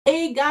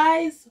Hey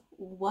guys,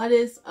 what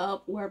is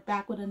up? We're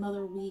back with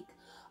another week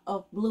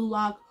of Blue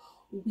Lock.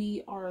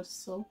 We are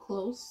so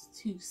close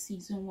to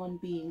season 1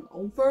 being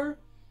over,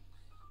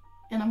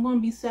 and I'm going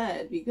to be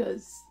sad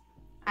because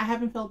I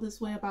haven't felt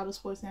this way about a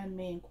sports anime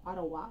in quite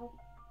a while.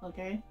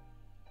 Okay?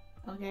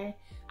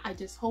 I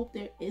just hope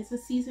there is a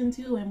season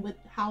 2, and with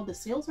how the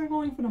sales are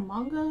going for the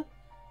manga,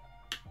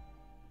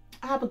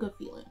 I have a good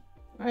feeling,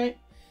 right?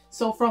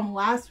 So from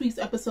last week's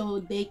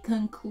episode, they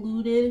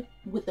concluded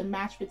with the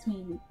match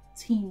between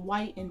Team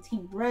White and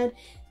Team Red.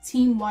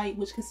 Team White,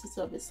 which consists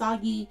of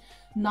Isagi,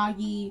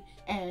 Nagi,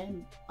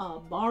 and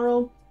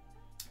Baro,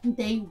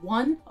 they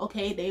won.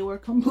 Okay, they were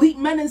complete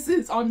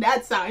menaces on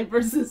that side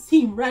versus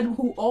Team Red,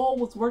 who all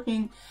was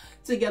working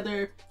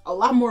together a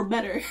lot more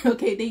better.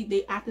 Okay,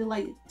 they acted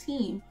like a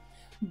team,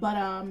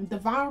 but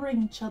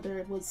devouring each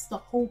other was the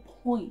whole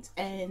point,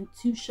 and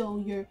to show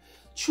your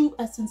true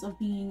essence of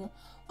being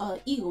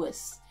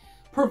egoist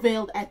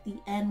prevailed at the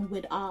end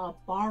with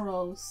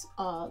Barros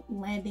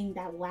landing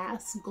that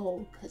last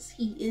goal because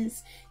he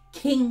is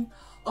king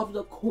of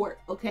the court.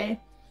 Okay,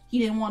 he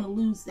didn't want to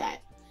lose that,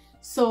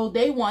 so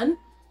they won.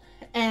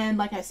 And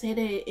like I said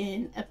it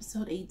in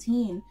episode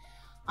 18,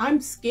 I'm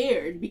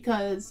scared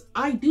because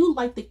I do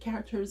like the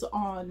characters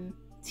on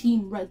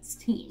Team Red's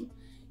team,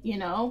 you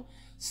know.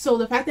 So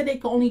the fact that they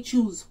can only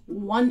choose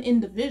one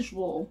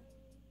individual,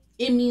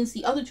 it means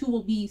the other two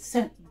will be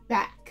sent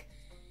back.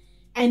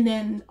 And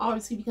then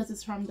obviously, because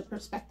it's from the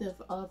perspective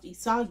of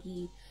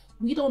Isagi,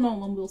 we don't know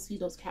when we'll see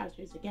those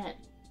characters again,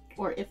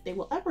 or if they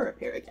will ever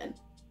appear again,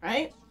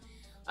 right?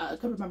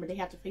 Because remember, they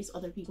have to face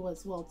other people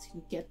as well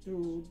to get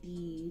through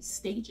the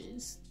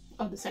stages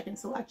of the second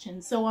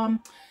selection. So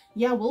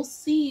yeah, we'll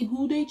see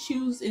who they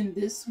choose in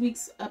this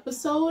week's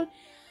episode,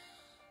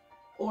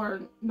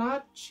 or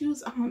not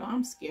choose. I don't know,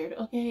 I'm scared.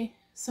 Okay,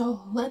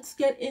 so let's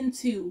get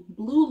into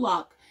Blue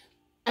Lock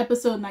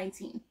episode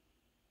 19.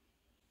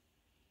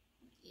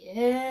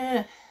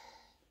 Yeah.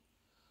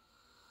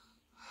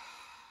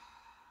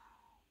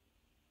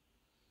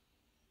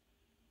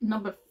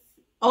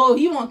 Oh,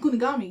 he won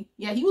Kunigami.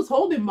 Yeah, he was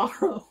holding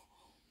Maro.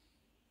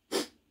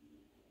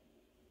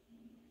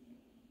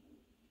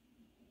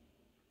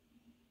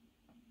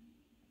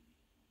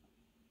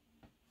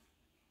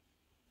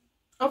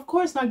 Of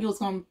course Nagi was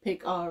gonna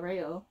pick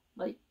Rayo.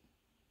 Like,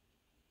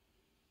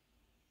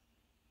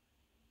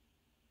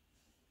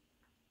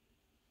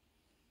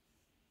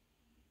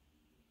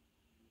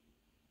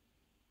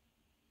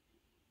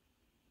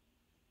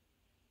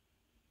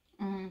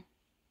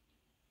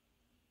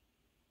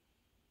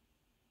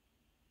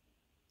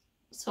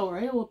 so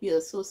Rayo will be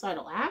a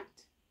suicidal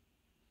act?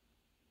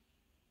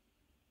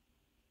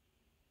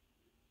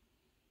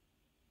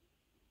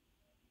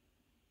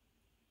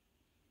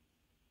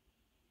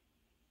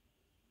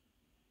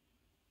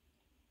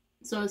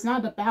 So it's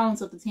not the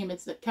balance of the team,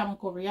 it's the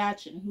chemical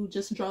reaction. Who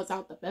just draws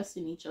out the best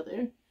in each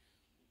other.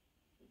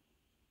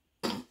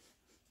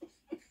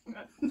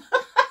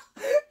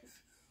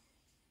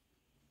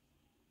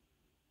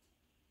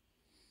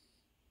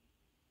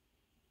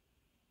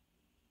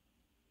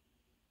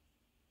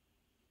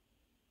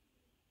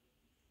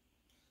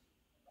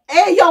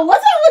 Hey, yo,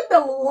 what's up with the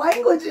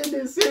language in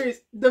this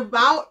series?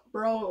 Devout,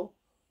 bro.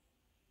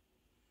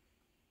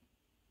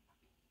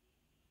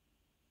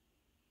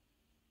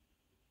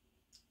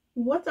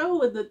 What's up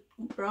with the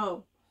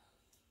bro?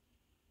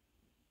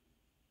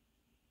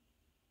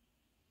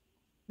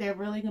 They're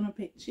really gonna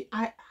pick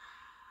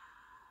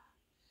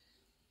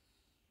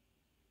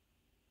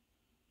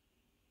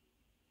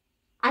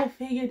I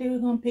figured they were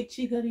gonna pick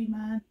Chiguri,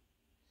 man.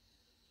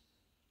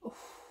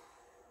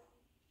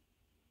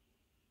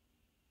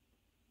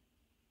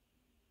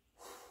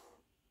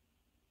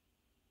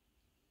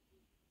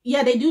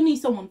 Yeah, they do need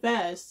someone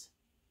fast.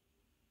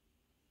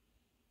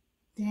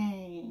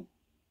 Dang.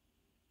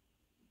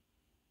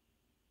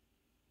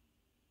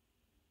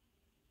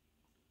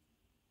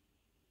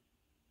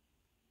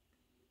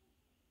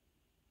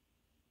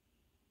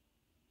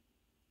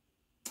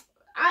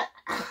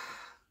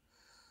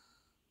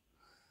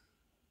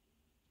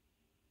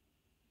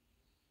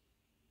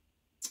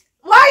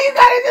 Why you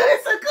gotta do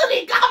this to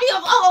Kunigami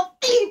of all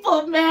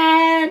people,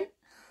 man?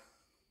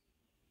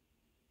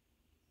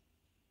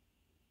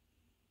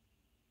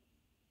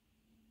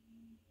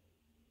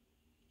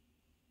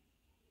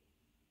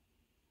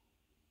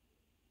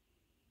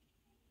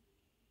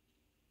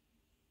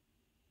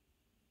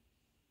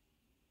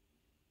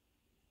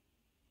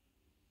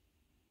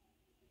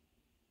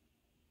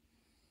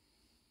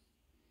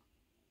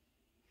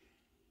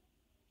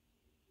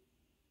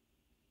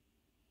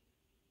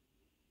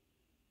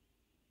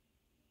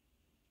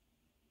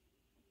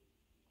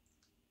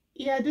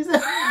 Yeah, this is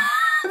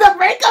the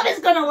breakup is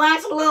gonna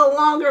last a little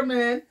longer,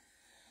 man.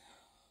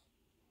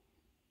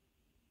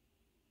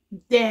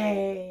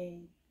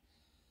 Dang.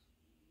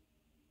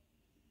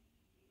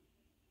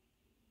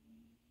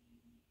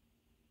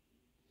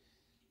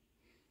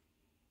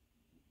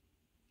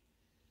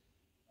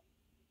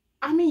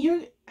 I mean,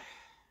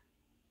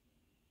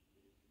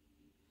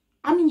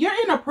 you're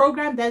in a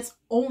program that's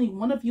only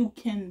one of you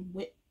can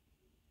win.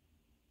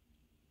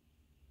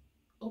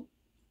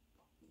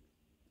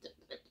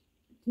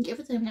 Give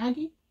it to him,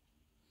 Nagi.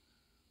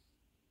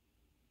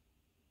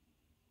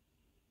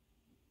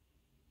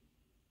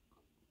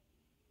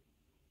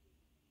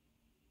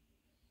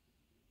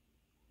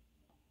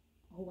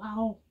 Oh,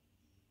 wow.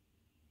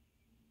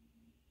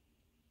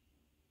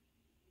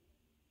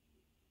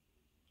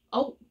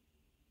 Oh.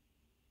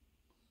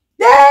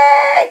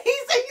 Dang! He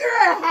said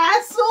you're a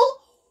hassle?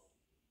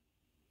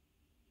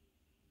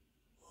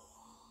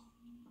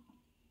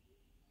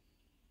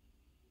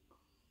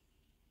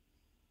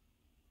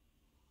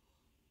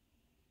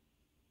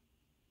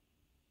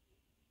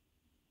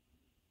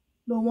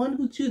 The one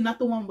who chooses, not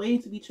the one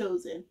waiting to be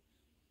chosen.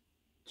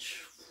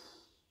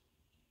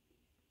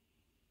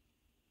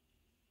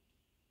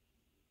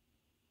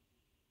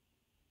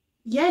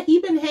 Yeah, he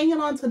been hanging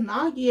on to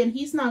Nagi and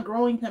he's not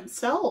growing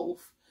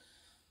himself.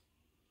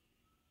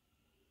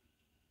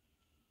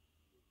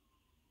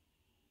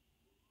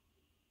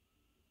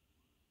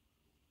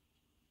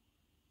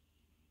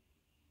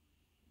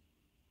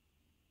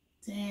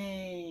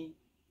 Dang.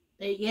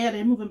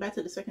 They're moving back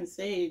to the second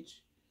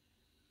stage.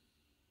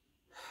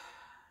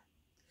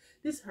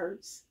 This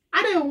hurts.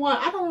 I don't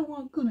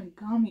want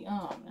Kunigami.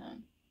 Oh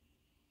man.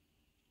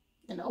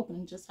 In the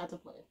opening just had to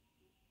play.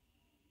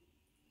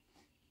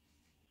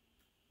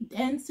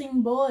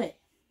 Dancing boy.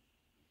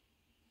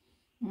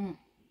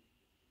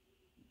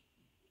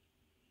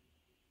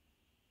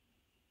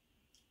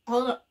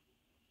 Hold up.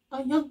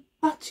 A young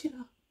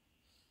Bachira.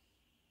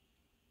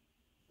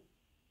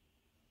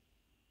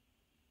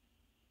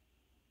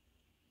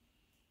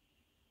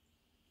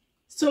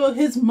 So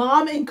his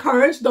mom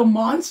encouraged the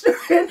monster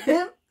in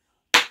him?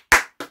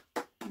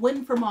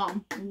 Win for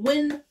mom.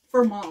 Win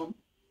for mom.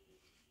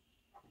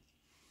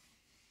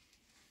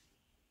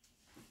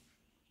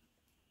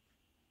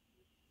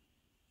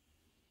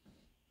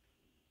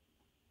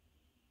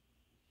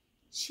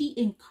 She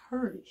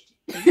encouraged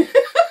it.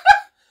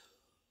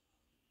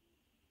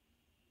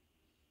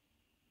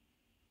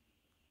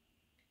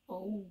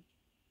 Oh.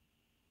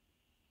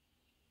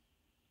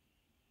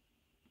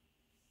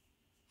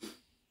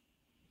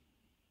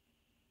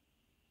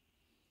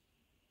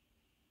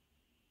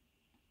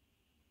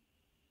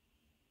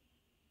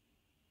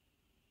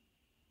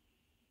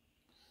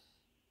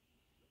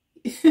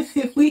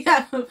 We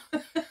have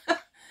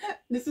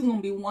this is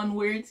gonna be one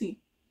weird team.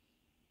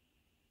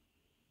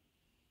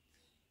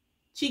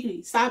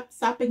 Chigri,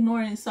 stop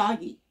ignoring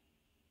Sagi.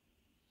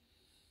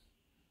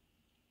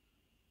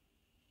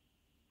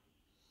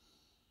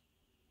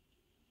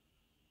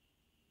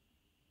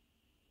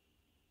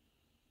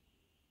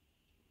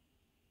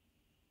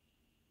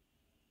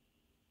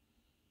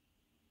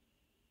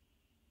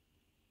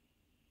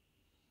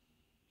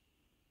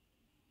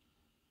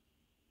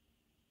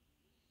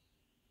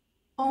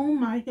 Oh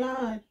my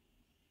god.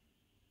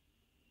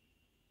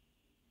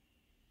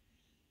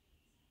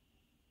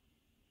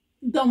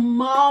 The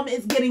mom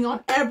is getting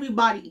on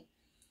everybody.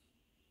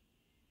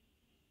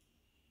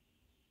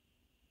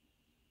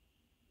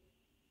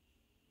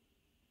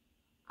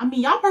 I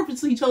mean, y'all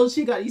purposely chose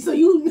Shigari, so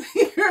you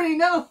already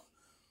know.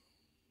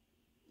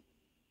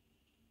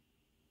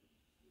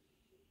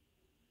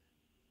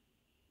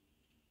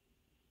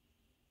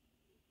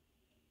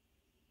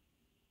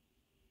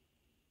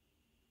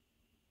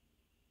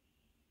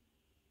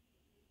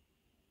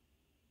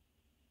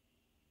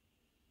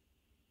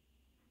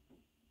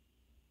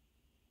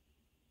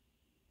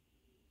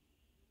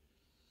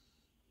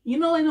 You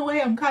know, in a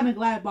way, I'm kind of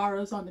glad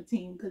Bara's on the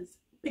team because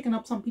picking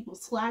up some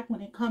people's slack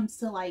when it comes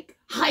to like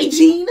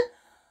hygiene.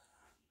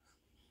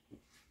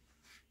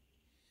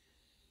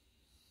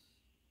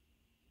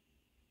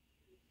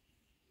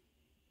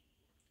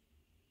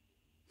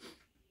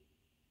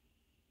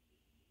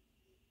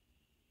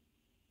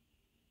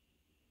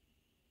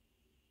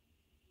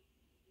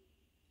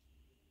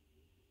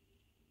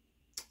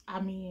 I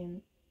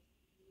mean,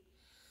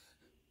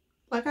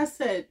 like I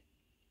said,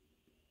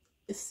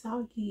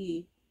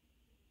 Isagi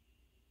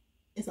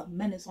is a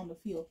menace on the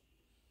field.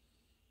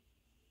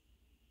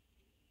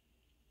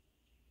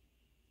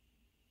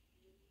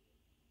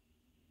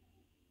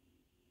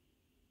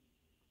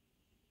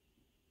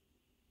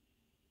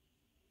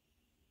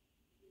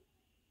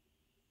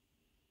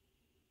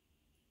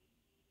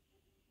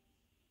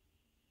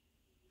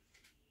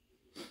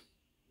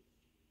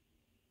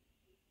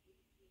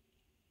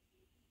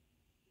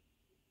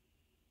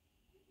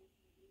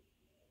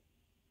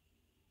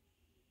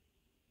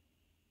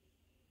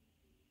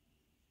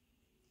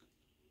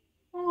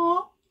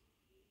 Aww.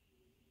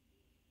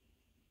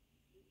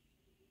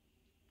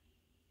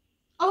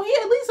 Oh, he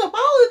at least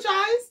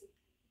apologized.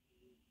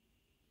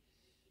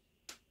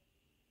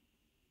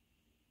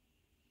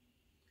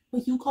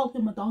 But you called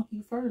him a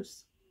donkey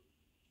first.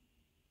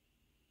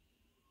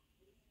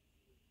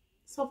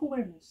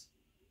 Self-awareness.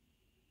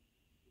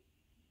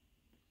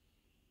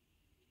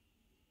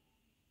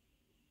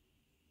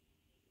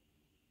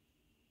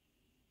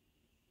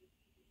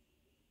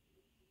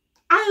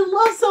 I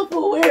love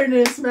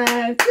self-awareness,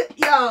 man.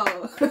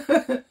 Yo.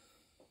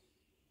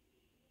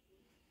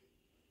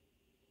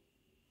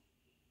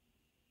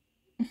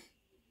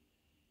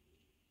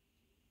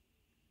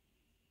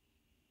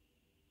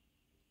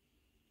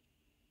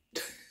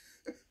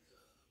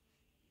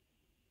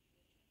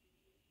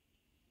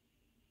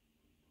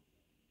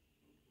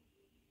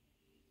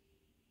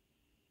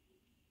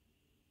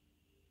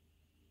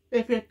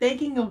 If you're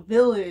thinking of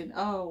villain,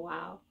 oh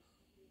wow.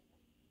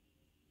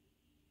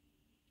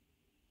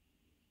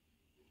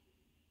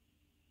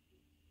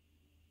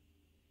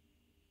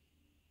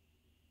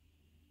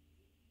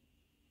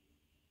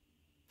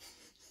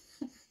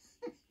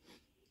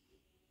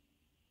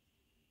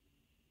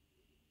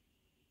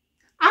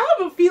 I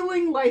have a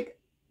feeling like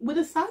with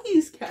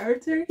Asahi's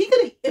character, he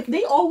could, if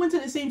they all went to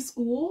the same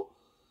school,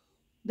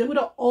 they would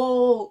have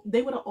all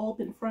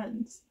been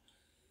friends.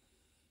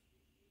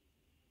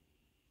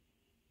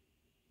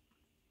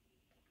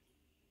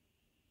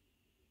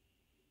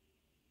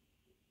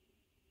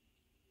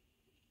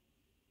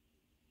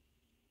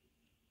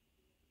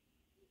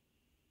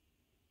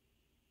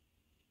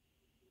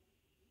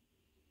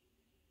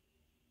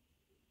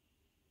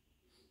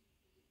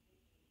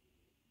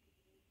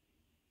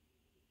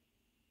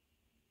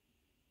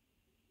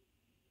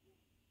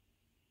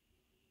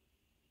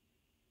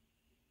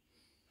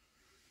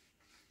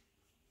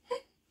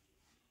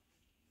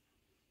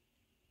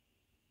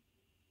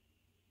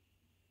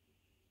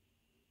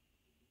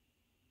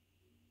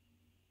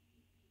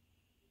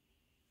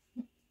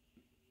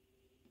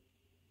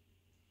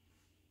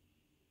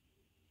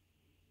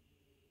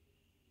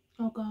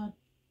 Oh God,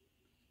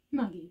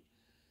 Nagi.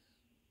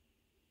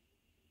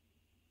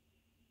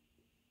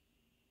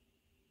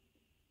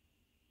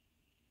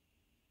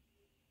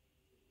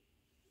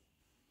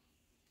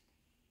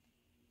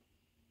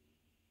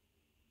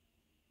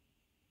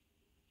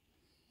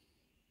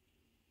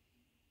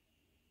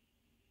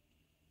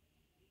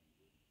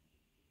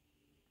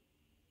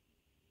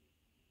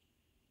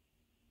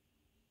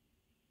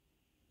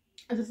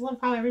 I just love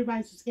how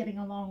everybody's just getting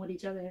along with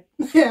each other.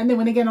 And then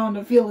when they get on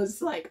the field,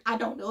 it's like, I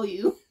don't know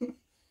you.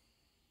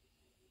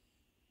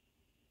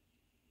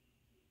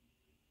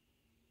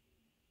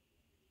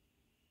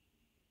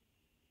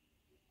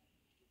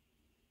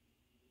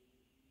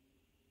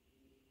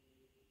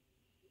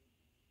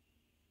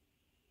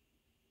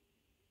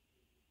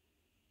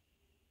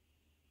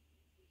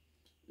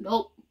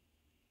 Nope.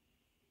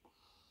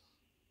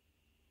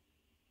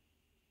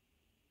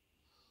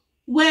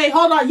 Wait,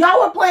 hold on. Y'all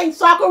were playing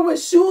soccer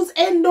with shoes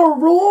in the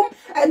room?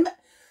 And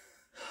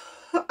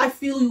I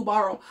feel you,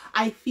 Baro.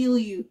 I feel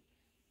you.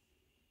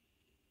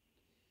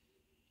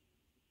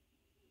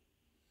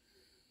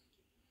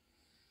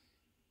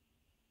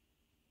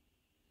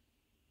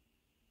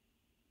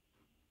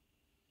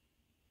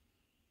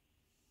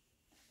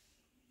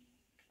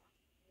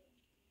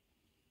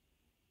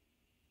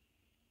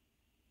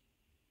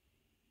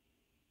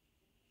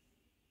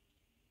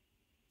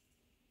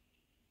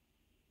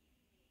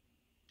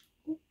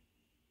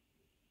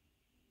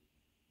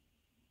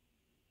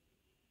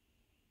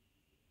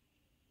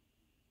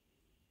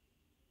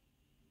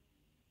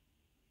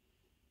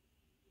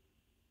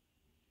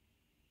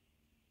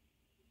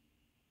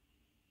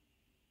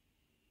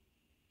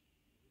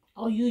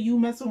 Oh, you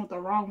messing with the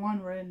wrong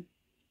one, Ren.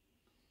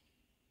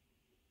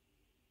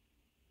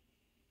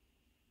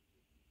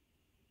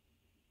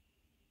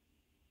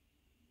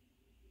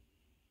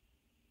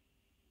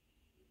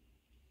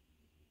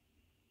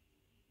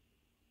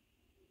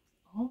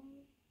 Oh.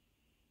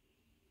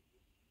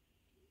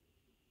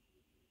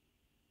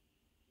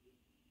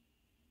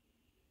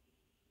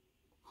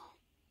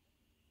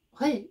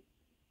 Wait.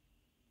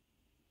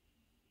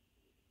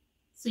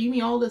 So you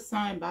mean all this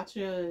time,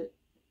 Bachira?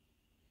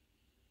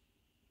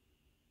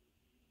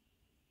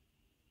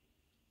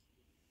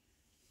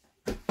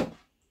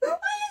 Why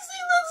does he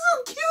look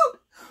so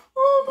cute?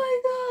 Oh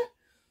my God.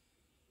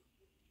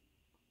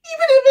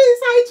 Even if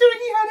it's Hydra,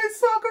 he had his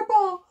soccer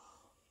ball.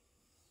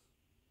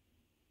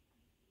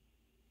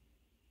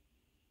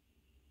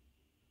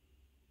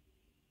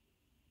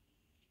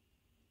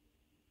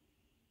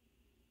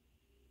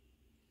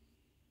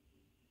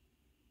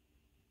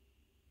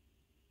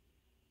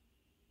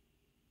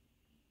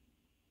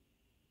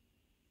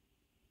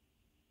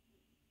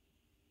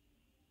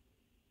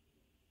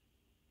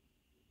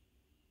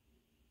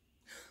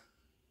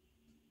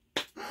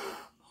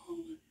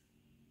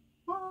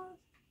 Oh,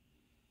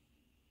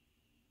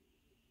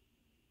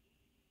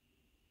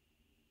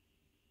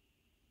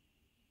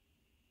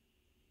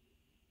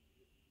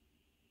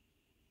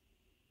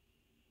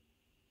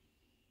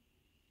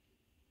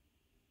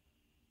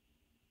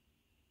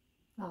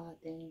 oh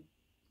dang.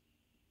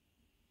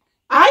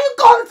 I ain't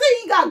gonna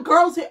say he got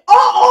girls here.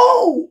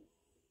 Oh!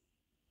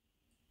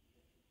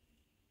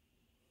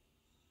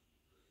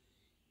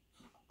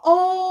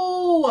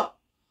 Oh!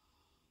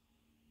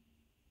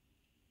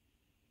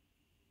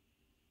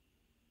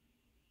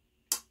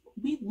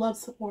 We love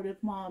supportive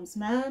moms,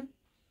 man.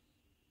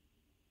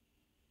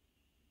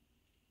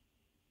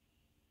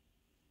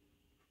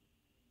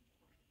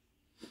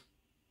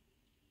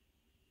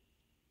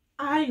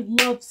 I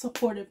love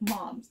supportive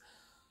moms.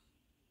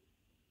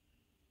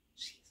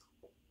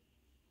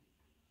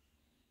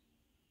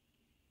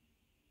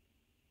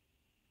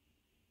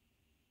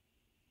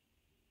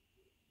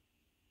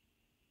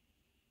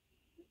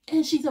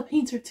 And she's a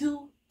painter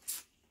too.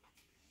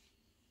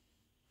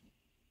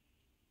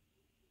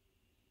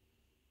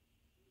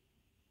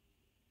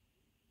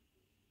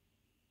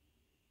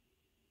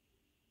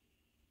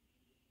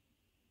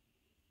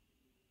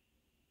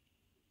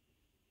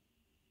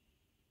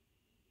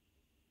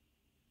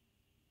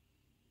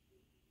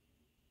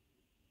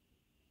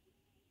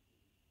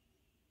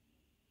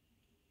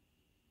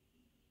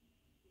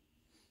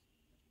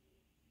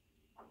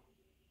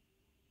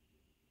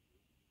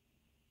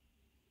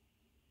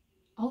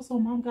 also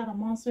mom got a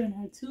monster in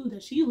her too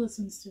that she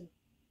listens to.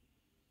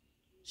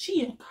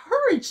 She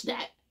encouraged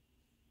that.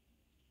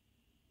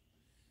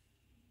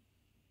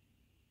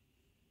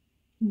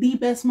 The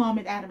best mom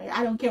in anime.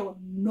 I don't care what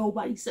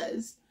nobody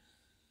says.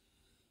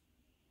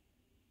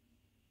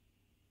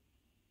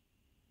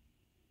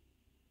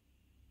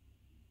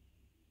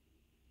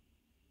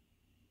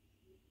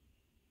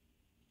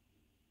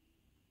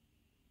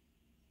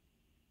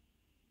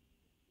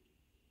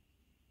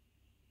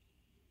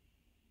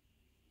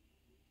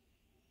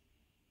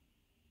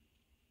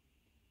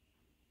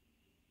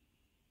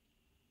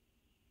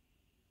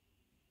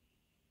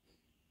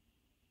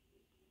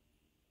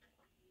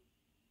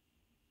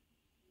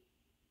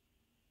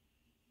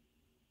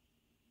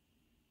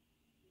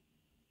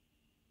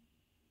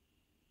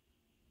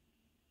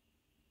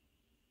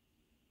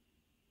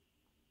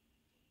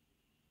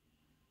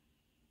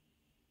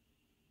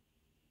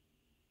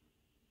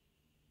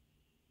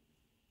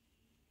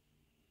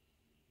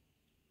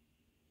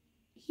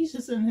 He's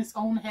just in his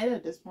own head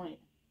at this point.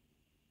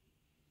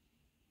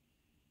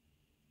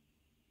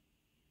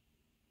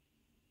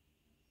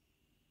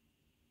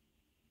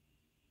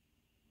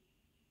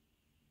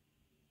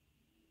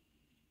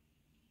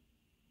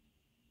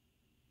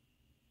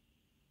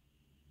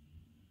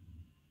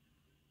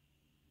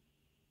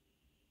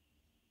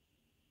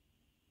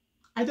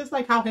 I just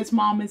like how his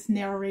mom is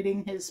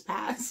narrating his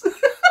past.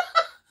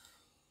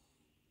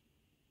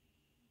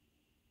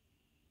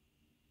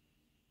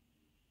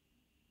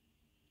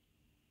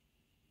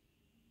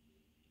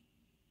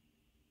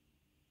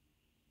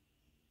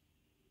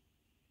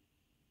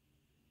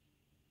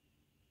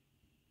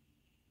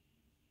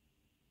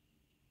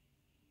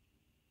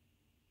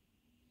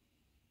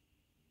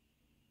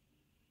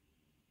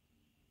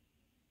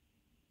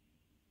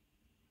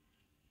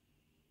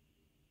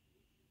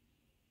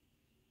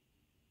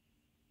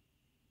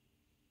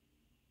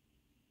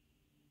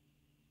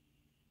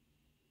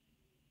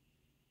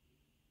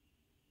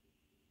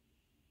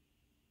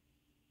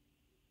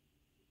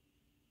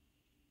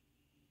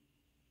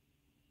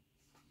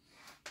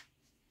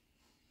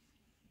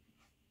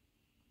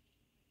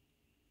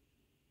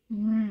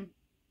 Mm.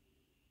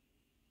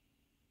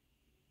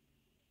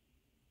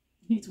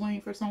 He's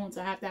waiting for someone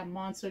to have that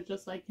monster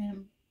just like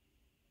him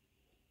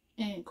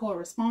and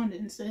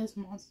correspondence to his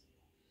monster.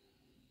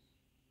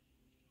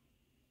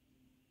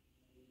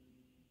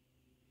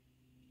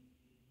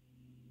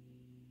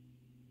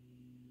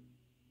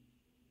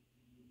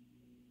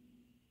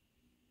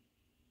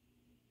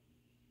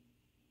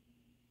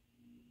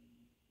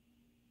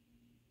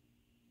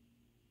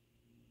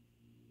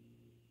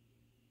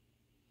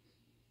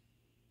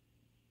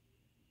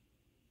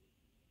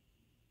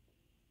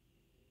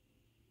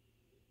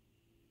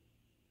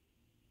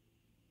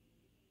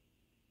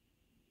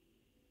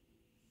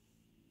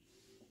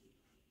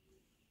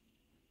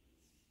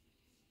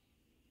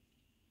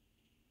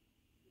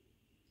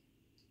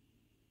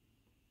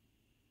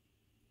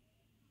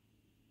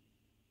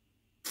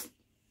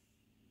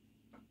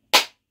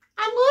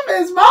 I love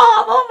his mom.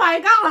 Oh my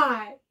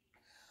god.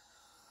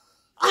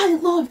 I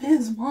love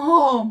his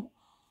mom.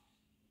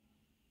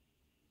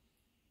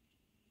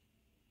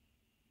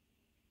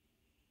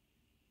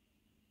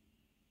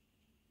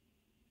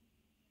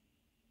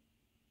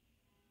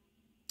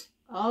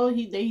 Oh,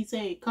 they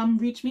say, come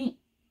reach me.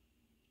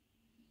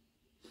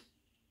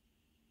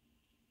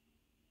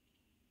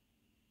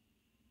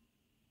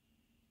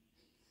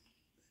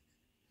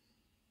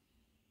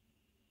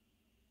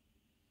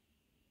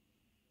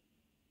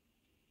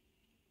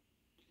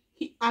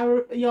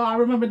 I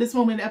remember this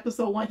moment in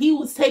episode 1. He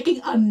was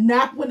taking a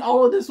nap when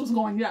all of this was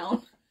going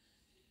down.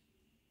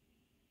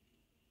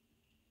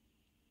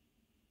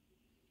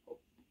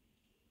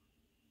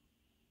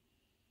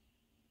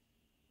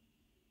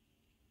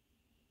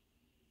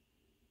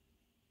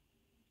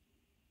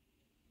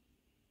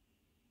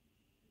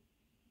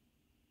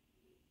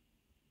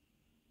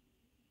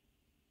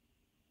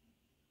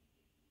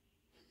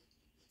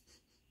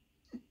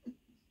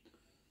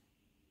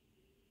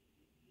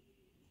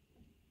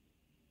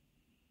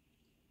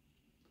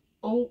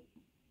 Oh,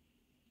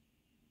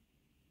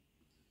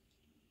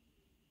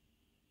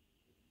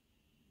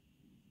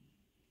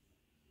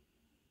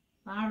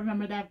 I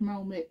remember that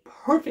moment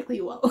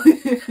perfectly well.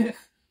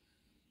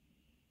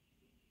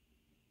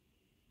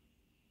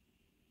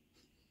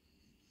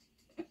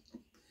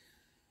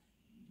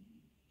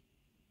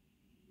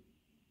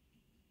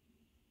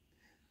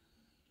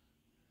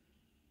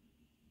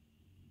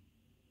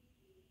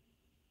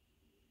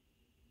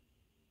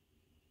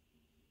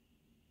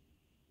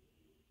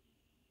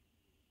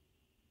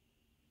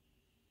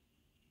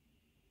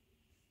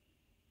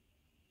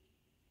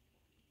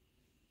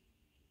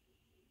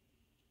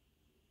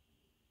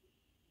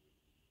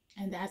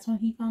 And that's when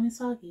he found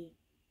Isagi.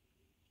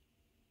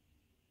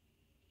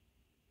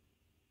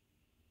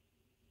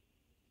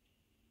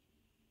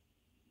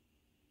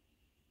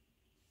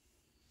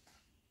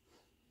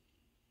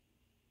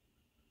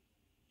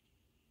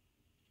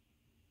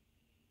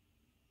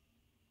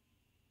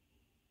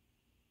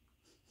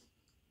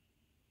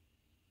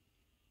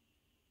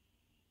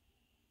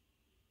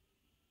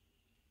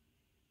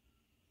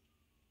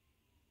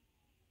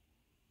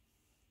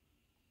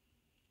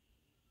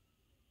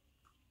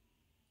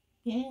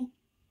 can't.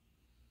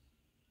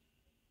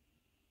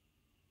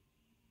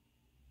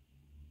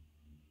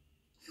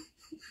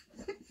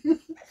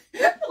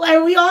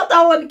 Like, we all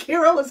thought when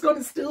Kira was going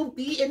to still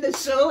be in the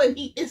show, and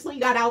he instantly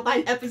got out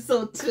by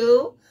episode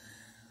 2.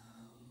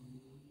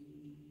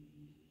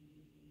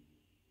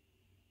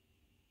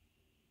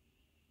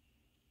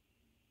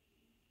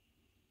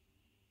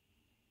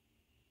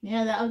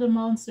 Yeah, the other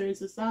monster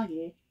is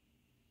Usagi.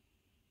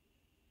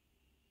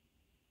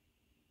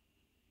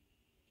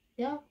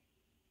 Yeah.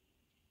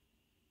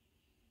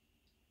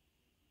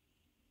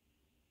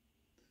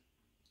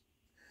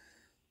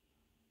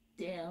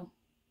 Damn.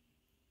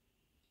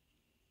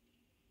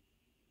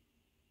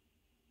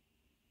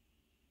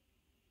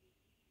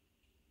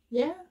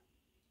 Yeah.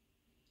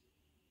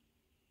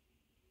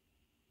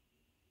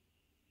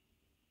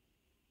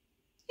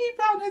 He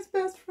found his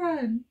best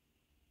friend.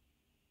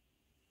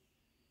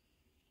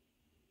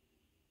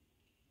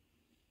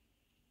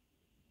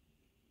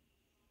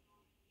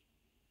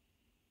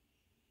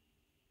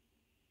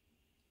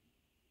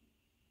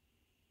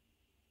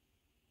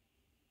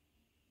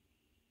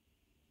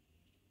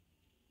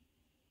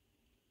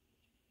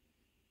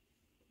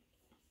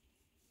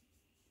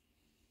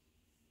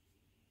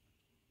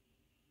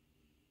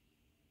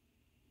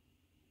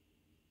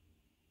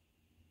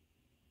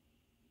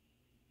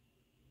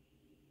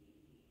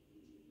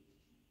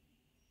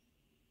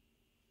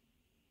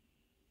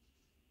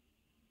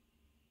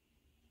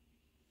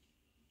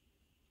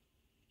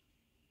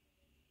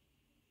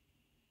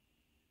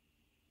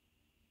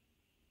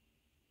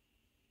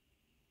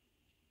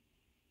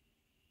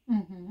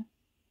 Mm-hmm.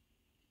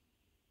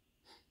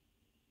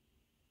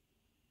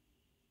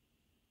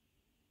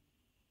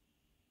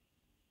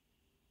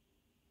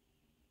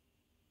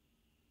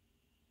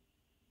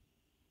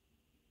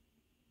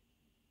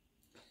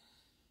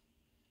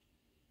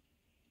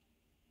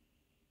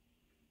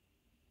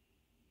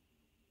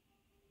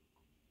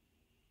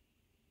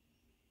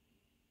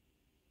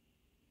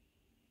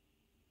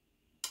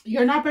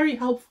 You're not very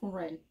helpful,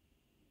 Ren.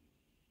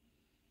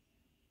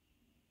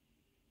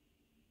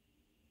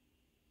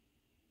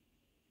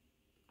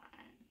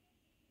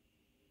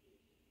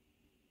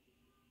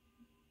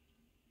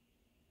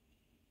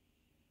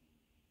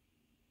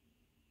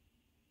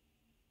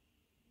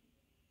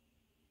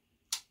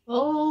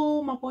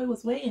 Oh, my boy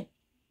was waiting.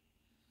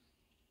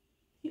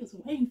 He was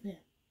waiting for him.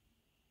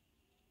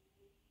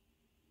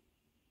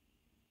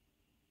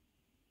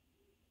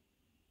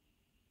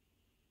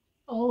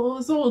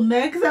 Oh, so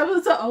next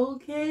episode,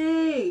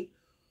 okay.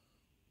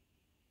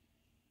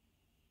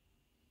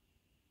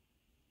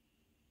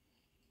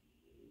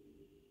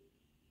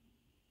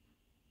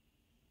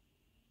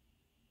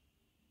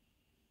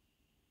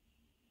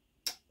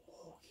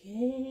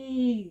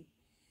 Okay.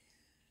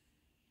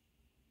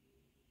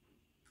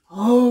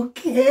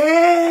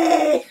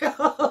 Okay.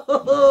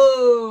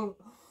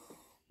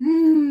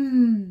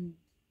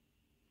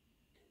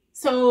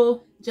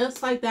 So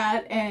just like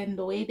that, and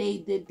the way they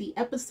did the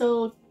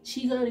episode,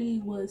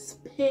 Chigari was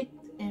picked,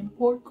 and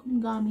poor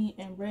Kunigami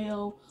and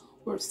Reo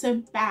were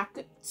sent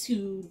back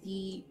to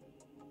the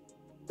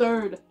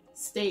 3rd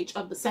stage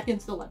of the 2nd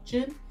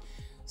selection.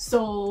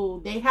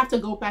 So they have to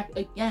go back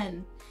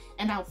again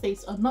and now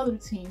face another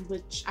team,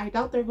 which I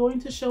doubt they're going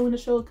to show in the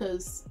show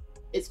because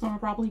it's going to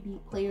probably be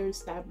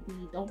players that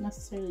we don't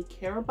necessarily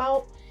care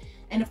about.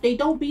 And if they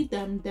don't beat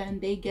them, then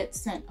they get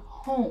sent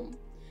home.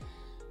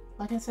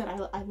 Like I said,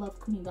 I love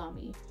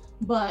Kunigami.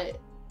 But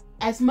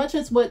as much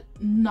as what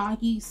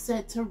Nagi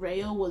said to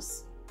Reo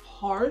was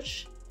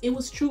harsh, it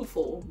was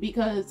truthful,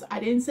 because I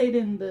didn't say it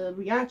in the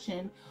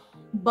reaction,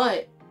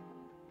 but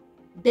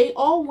they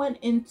all went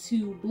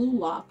into Blue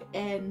Lock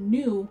and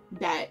knew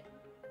that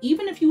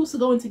even if you was to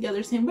go in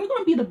together saying we're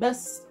going to be the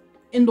best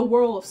in the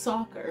world of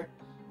soccer,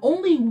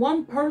 only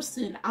one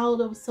person out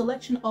of a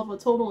selection of a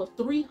total of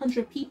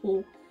 300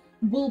 people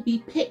will be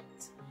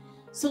picked.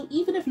 So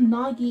even if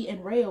Nagi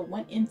and Reo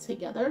went in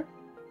together,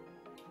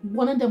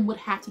 one of them would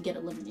have to get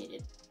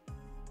eliminated.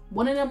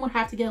 One of them would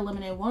have to get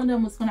eliminated. One of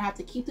them was going to have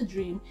to keep the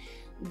dream.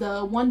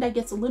 The one that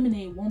gets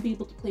eliminated won't be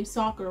able to play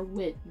soccer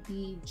with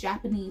the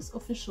Japanese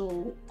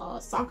official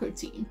soccer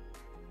team,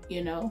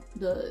 you know,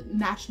 the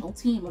national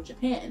team of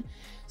Japan.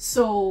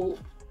 So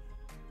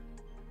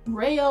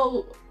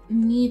Reo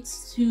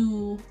needs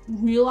to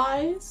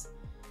realize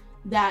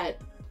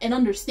that and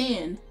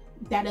understand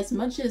that as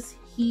much as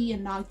he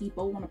and Nagi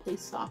both want to play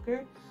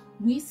soccer,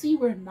 we see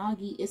where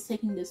Nagi is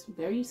taking this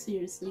very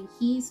seriously.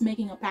 He's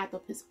making a path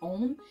of his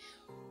own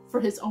for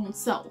his own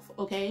self,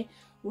 okay?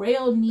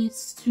 Reo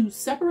needs to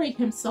separate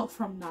himself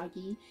from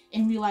Nagi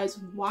and realize,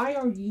 why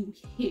are you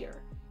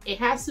here? It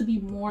has to be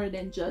more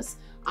than just,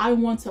 I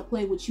want to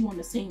play with you on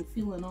the same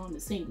field and on the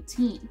same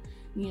team.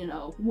 You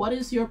know, what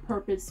is your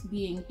purpose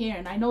being here?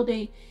 And I know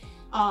they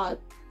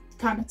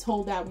kind of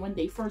told that when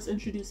they first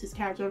introduced his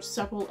character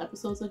several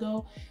episodes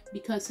ago,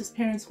 because his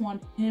parents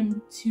want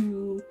him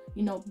to,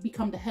 you know,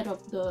 become the head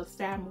of the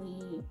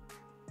family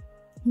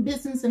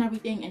business and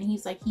everything, and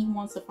he's like, he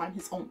wants to find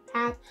his own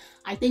path.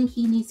 I think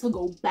he needs to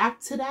go back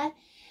to that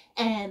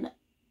and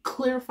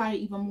clarify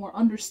it even more,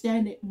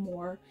 understand it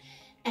more,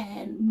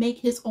 and make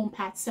his own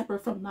path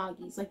separate from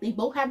Nagi's. Like, they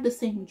both have the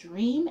same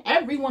dream.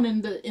 Everyone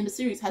in the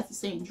series has the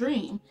same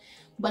dream,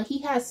 but he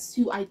has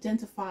to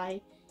identify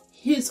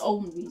his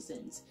own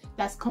reasons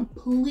that's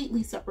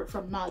completely separate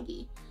from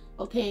Nagi.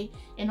 Okay,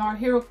 and our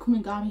hero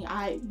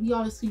Kunigami, we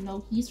obviously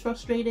know he's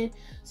frustrated,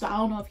 so I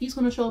don't know if he's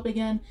going to show up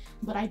again,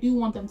 but I do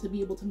want them to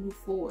be able to move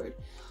forward.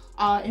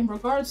 In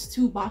regards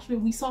to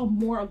Bachira, we saw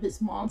more of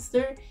his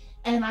monster,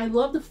 and I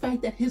love the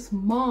fact that his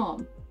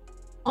mom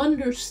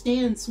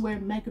understands where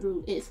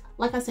Meguru is.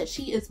 Like I said,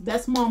 she is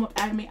best mom of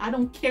anime. I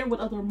don't care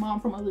what other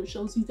mom from other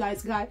shows you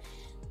guys got.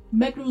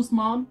 Meguru's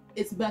mom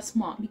is best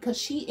mom because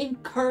she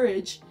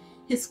encouraged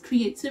his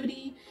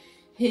creativity,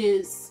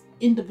 his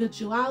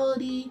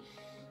individuality,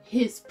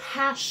 his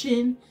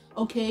passion.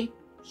 Okay,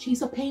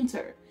 she's a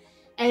painter,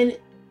 and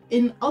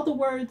in other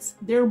words,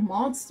 their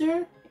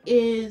monster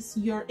is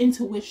your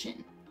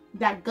intuition,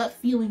 that gut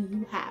feeling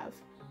you have.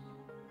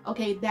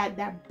 Okay,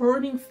 that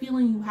burning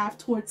feeling you have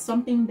towards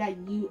something that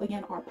you,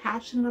 again, are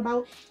passionate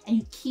about, and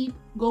you keep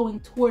going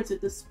towards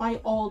it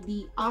despite all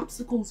the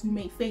obstacles you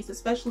may face,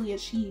 especially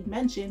as she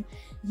mentioned,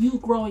 you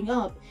growing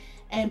up,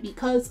 and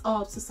because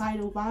of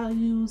societal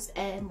values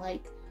and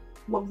like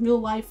what real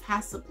life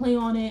has to play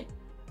on it,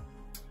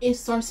 it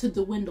starts to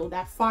dwindle.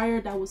 That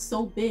fire that was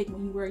so big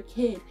when you were a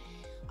kid,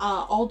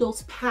 all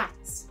those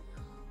paths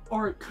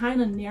are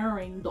kind of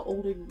narrowing the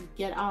older you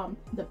get.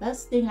 The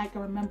best thing I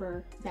can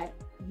remember that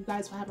you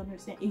guys will have to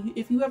understand,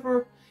 if you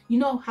ever, you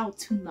know how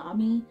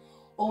Toonami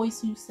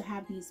always used to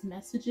have these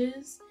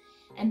messages,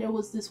 and there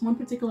was this one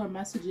particular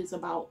messages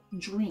about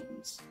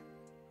dreams.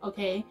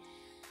 Okay,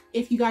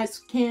 if you guys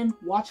can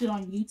watch it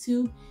on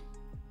YouTube,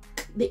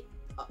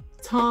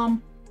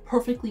 Tom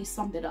perfectly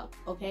summed it up.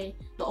 Okay,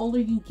 the older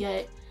you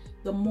get,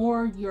 the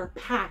more your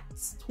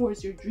paths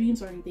towards your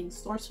dreams or anything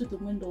starts to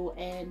dwindle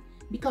and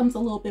becomes a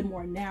little bit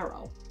more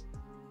narrow.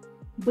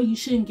 But you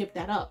shouldn't give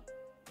that up.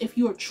 If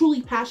you are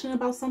truly passionate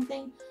about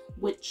something,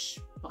 which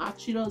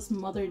Bachira's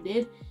mother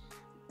did,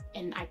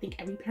 and I think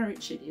every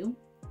parent should do,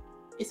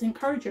 is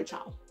encourage your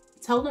child.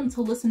 Tell them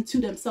to listen to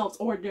themselves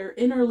or their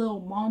inner little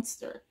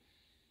monster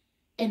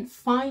and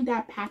find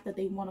that path that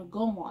they want to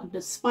go on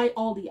despite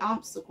all the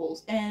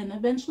obstacles. And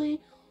eventually,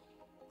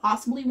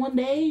 possibly one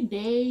day,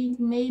 they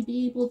may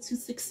be able to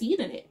succeed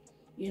in it,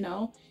 you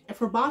know? And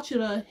for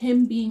Bachira,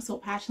 him being so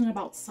passionate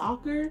about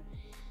soccer,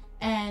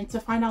 and to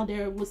find out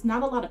there was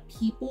not a lot of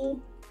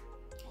people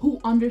who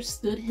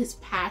understood his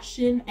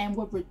passion and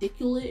would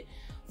ridicule it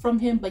from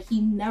him, but he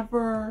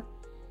never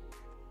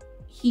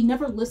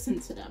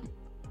listened to them.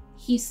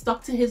 He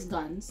stuck to his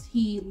guns.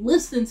 He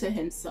listened to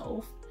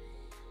himself,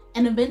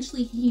 and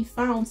eventually he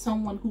found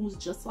someone who was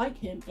just like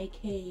him,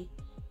 aka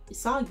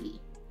Isagi.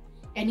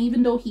 And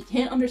even though he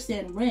can't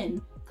understand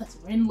Rin, because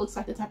Rin looks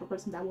like the type of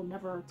person that will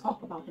never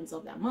talk about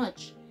himself that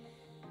much,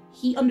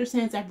 he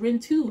understands that Rin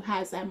too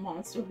has that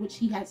monster, which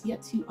he has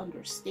yet to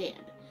understand.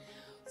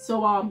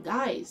 So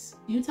guys,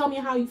 you tell me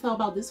how you felt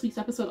about this week's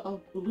episode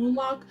of Blue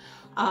Lock.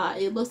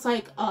 It looks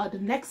like the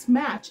next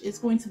match is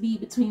going to be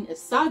between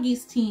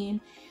Isagi's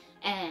team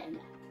and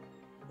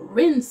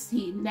Rin's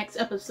team next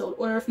episode,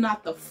 or if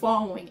not, the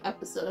following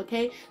episode.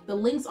 Okay, the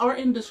links are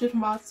in the description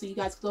box, so you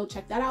guys can go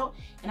check that out.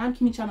 And I'm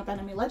Kimi-chan of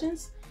Anime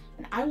Legends,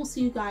 and I will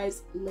see you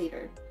guys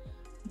later.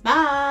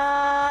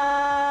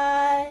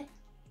 Bye.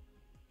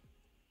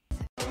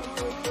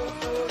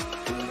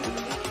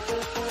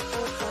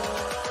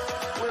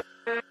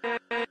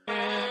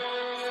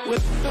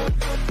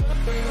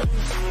 With